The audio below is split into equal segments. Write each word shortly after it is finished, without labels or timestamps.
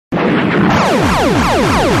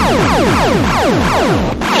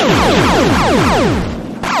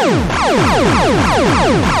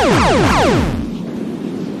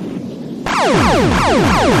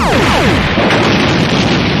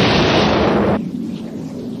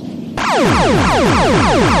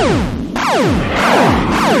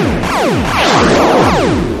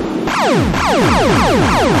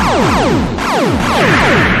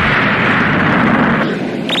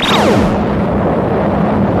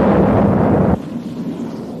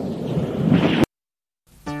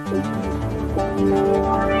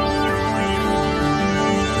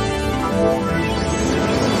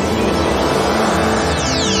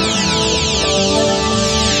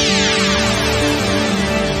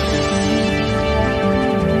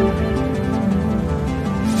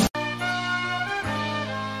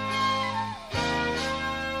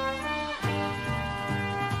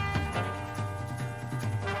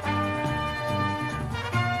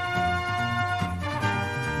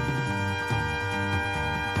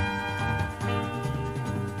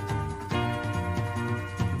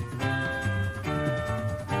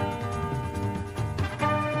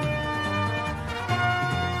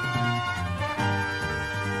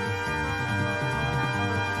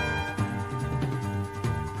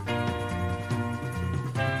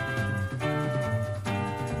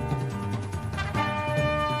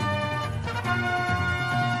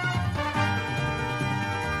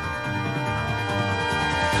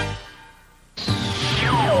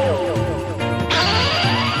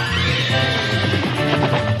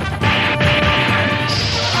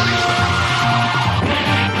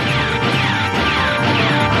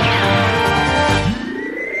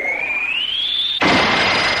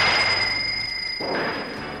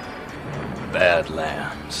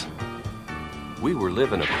Badlands. We were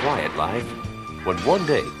living a quiet life when one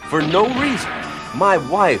day, for no reason, my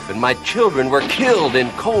wife and my children were killed in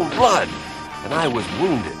cold blood, and I was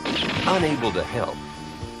wounded, unable to help.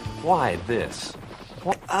 Why this?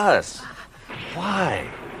 Why us? Why?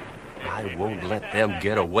 I won't let them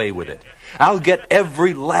get away with it. I'll get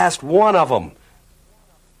every last one of them.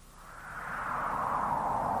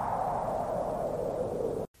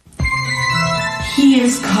 He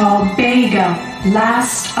is called Bega,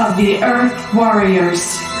 last of the Earth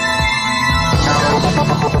Warriors.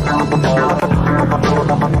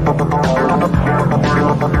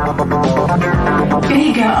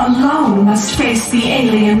 Bega alone must face the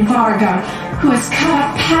alien Varga, who has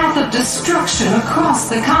cut a path of destruction across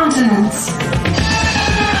the continents.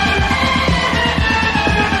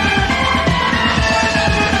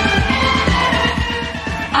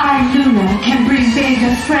 Luna can bring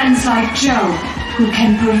Bega friends like Joe, who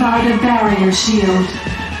can provide a barrier shield.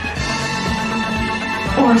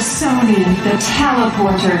 Or Sony, the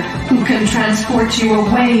teleporter, who can transport you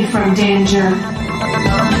away from danger.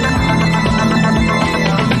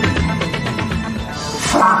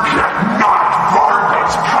 Forget not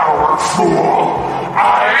Varga's power, fool!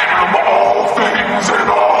 I am all things in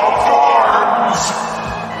all forms!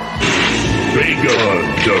 Bega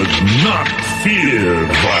does not fear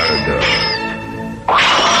Varga.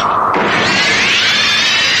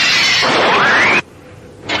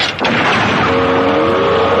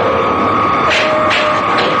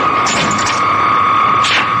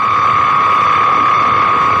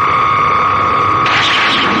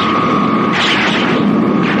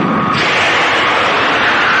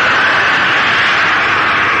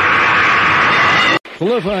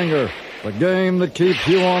 Cliffhanger, the game that keeps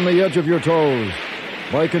you on the edge of your toes.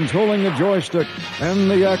 By controlling the joystick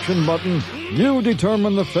and the action button, you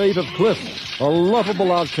determine the fate of Cliff, a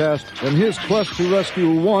lovable outcast in his quest to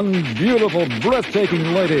rescue one beautiful,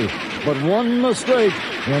 breathtaking lady. But one mistake,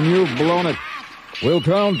 and you've blown it. Will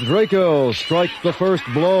Count Draco strike the first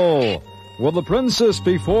blow? Will the princess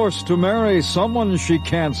be forced to marry someone she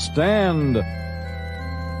can't stand?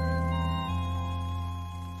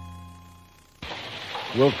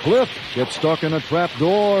 Will Cliff get stuck in a trap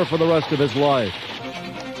door for the rest of his life?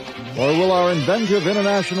 Or will our inventive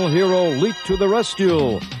international hero leap to the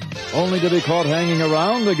rescue, only to be caught hanging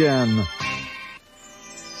around again?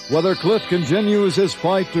 Whether Cliff continues his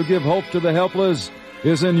fight to give hope to the helpless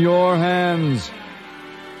is in your hands.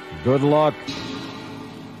 Good luck.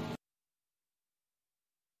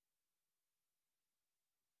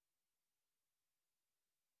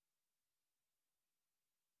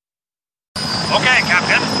 Okay,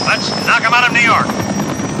 Captain. Let's knock him out of New York.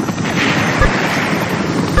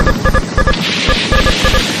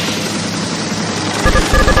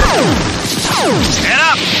 Get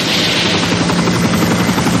up!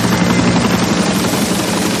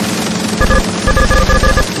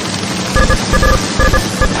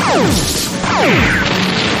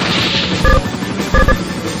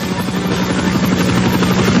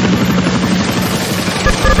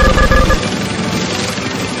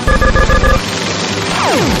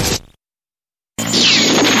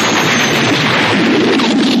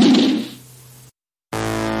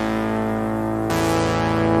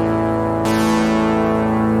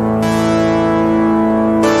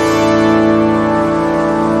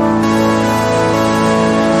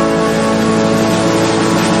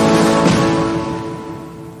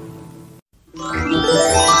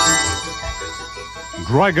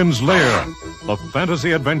 Dragon's Lair, the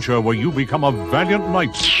fantasy adventure where you become a valiant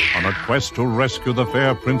knight on a quest to rescue the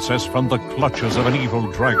fair princess from the clutches of an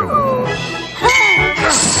evil dragon.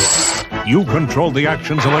 You control the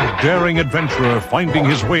actions of a daring adventurer finding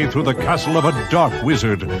his way through the castle of a dark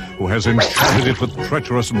wizard who has enchanted it with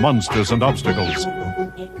treacherous monsters and obstacles.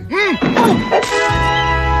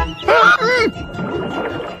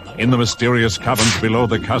 In the mysterious caverns below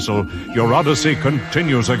the castle, your odyssey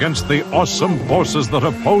continues against the awesome forces that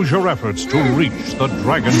oppose your efforts to reach the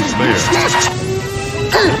Dragon's Lair.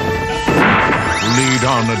 Lead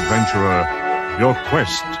on, adventurer. Your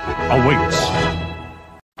quest awaits.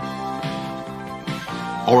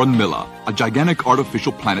 Aurunmilla, a gigantic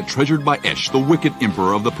artificial planet treasured by M.A.C.H, the wicked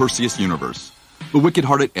emperor of the Perseus universe. The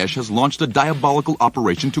wicked-hearted M.A.C.H has launched a diabolical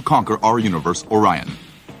operation to conquer our universe, Orion.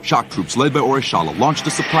 Shock troops led by Aurunmilla launched a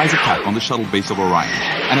surprise attack on the shuttle base of Orion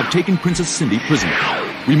and have taken Princess Cindy prisoner.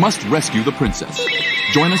 We must rescue the princess.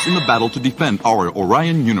 Join us in the battle to defend our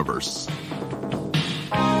Orion universe.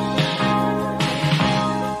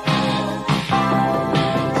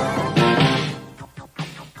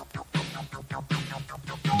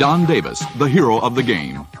 Don Davis, the hero of the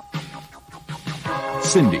game.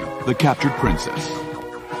 Cindy, the captured princess.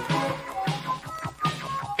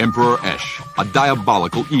 Emperor M.A.C.H, a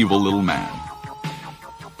diabolical, evil little man.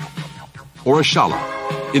 Aurunmilla,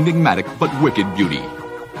 enigmatic but wicked beauty.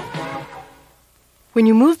 When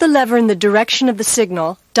you move the lever in the direction of the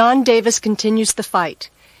signal, Don Davis continues the fight.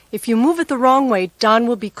 If you move it the wrong way, Don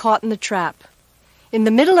will be caught in the trap. In the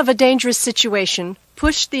middle of a dangerous situation,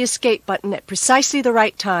 push the escape button at precisely the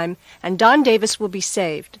right time, and Don Davis will be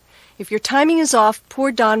saved. If your timing is off,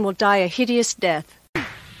 poor Don will die a hideous death.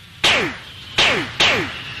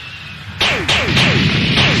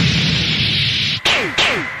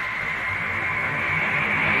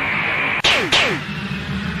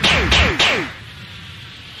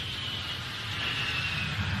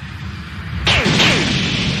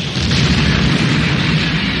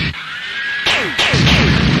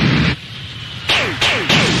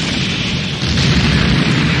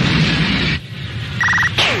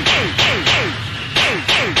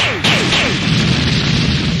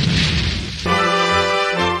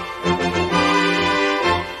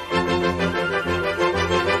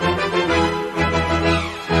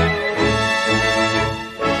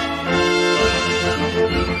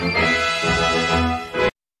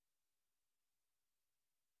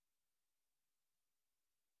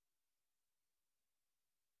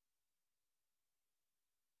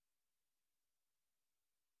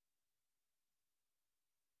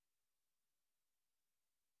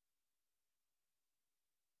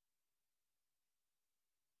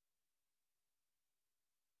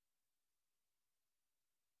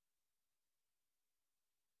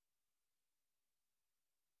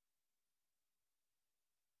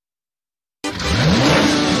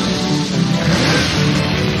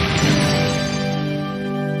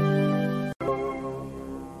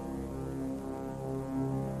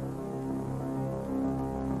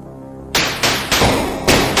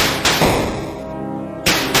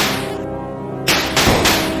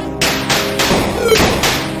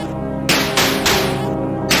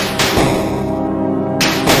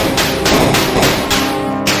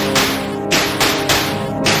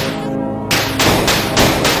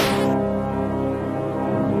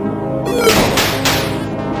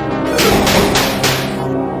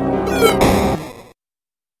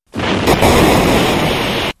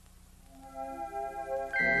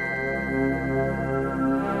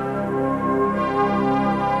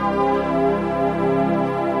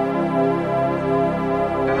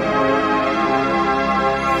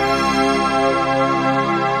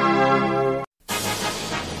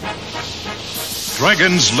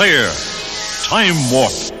 Dragon's Lair. Time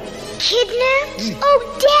warp. Kidnapped? Oh,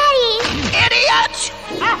 Daddy!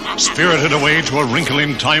 Idiot! Spirited away to a wrinkle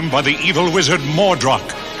in time by the evil wizard Mordroc.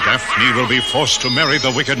 Daphne will be forced to marry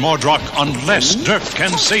the wicked Mordroc unless Dirk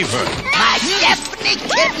can save her. My Daphne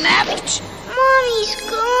kidnapped? Mommy's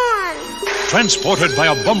gone. Transported by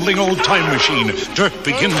a bumbling old time machine, Dirk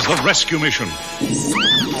begins the rescue mission.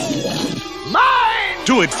 Mine!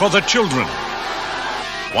 Do it for the children.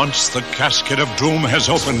 Once the casket of doom has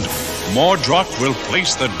opened, Mordroc will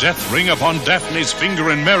place the death ring upon Daphne's finger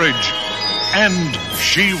in marriage, and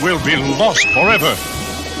she will be lost forever.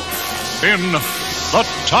 In the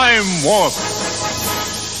Time Warp.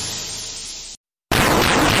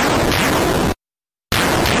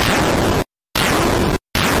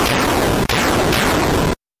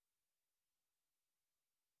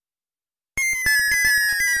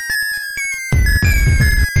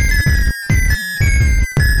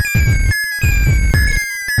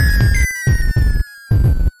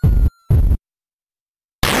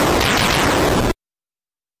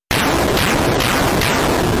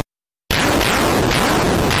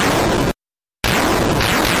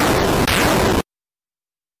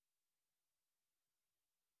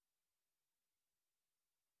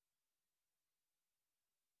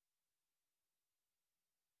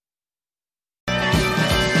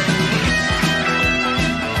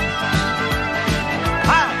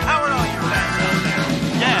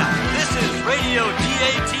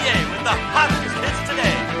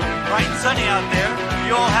 out there?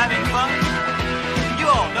 You all having fun?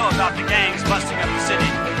 You all know about the gangs busting up the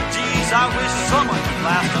city. Geez, I wish someone would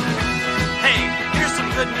blast them. Hey, here's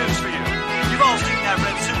some good news for you. You've all seen that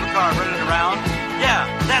red supercar running around.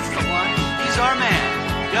 Yeah, that's the one. He's our man.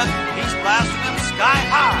 Yep, he's blasting them sky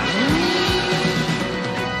high.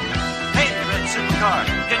 Hey, red supercar,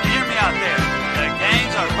 can you hear me out there? The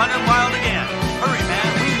gangs are running wild again. Hurry,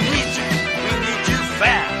 man, we need you. We need you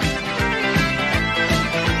fast.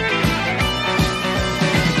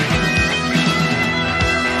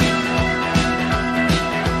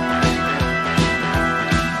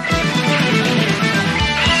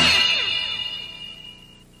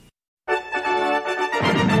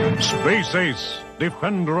 Space Ace,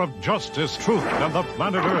 defender of justice, truth, and the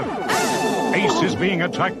planet Earth. Ace is being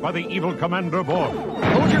attacked by the evil Commander Borg.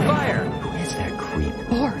 Hold your fire! Who is that creep?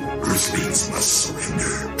 Borg. Earthlings must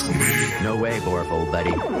surrender to me. No way, Borg, old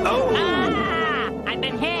buddy. Oh! Ah! I've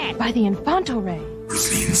been hit! By the Infanto Ray.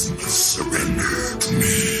 Earthlings must surrender to me.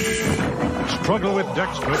 Struggle with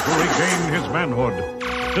Dexter to regain his manhood.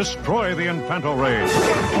 Destroy the Infanto Ray.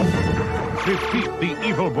 Defeat the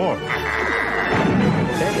evil Borg.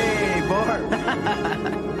 Hey, Borg!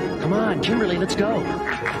 Come on, Kimberly, let's go.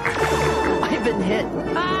 I've been hit.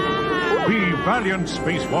 Ah! Be valiant,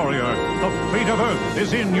 Space Warrior. The fate of Earth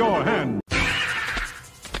is in your hands.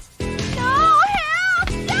 No,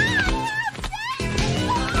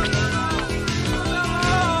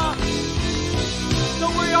 help!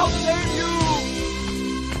 Don't worry, I'll save you!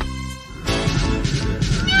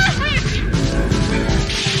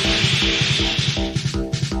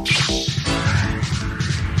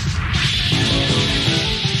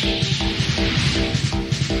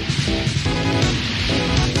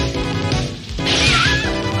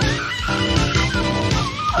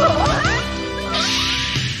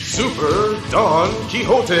 Super Don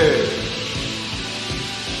Quixote.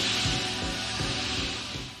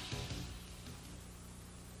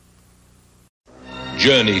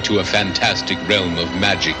 Journey to a fantastic realm of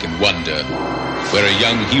magic and wonder, where a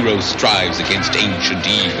young hero strives against ancient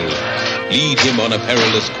evil. Lead him on a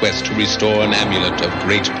perilous quest to restore an amulet of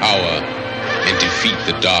great power and defeat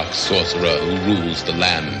the dark sorcerer who rules the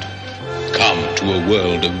land. Come to a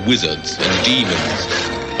world of wizards and demons,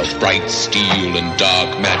 of bright steel and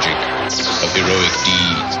dark magic, of heroic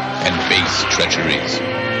deeds and base treacheries.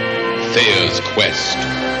 Thayer's quest.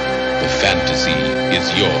 The fantasy is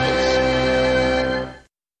yours.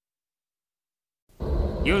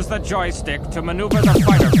 Use the joystick to maneuver the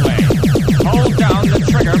fighter plane. Hold down the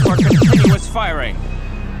trigger for continuous firing.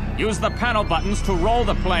 Use the panel buttons to roll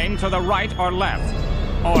the plane to the right or left,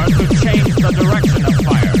 or to change the direction of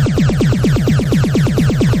fire.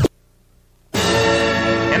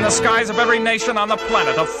 In the skies of every nation on the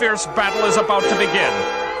planet, a fierce battle is about to begin.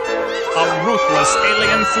 A ruthless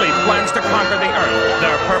alien fleet plans to conquer the Earth.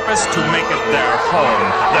 Their purpose, to make it their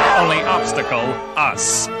home. Their only obstacle,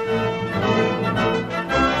 us.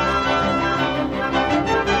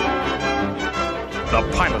 The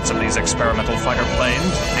pilots of these experimental fighter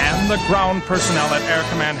planes and the ground personnel at Air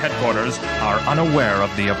Command Headquarters are unaware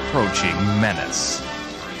of the approaching menace.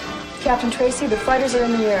 Captain Tracy, the fighters are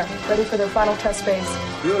in the air, ready for their final test phase.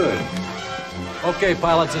 Good. Okay,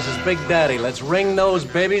 pilots, this is Big Daddy. Let's ring those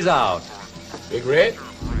babies out. Big Red?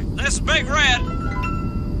 This Big Red.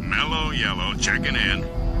 Mellow Yellow checking in.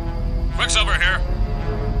 Quicksilver here.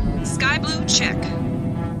 Sky Blue, check.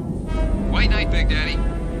 White Knight, Big Daddy.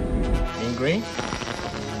 Mean Green?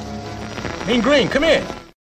 Mean Green, come in.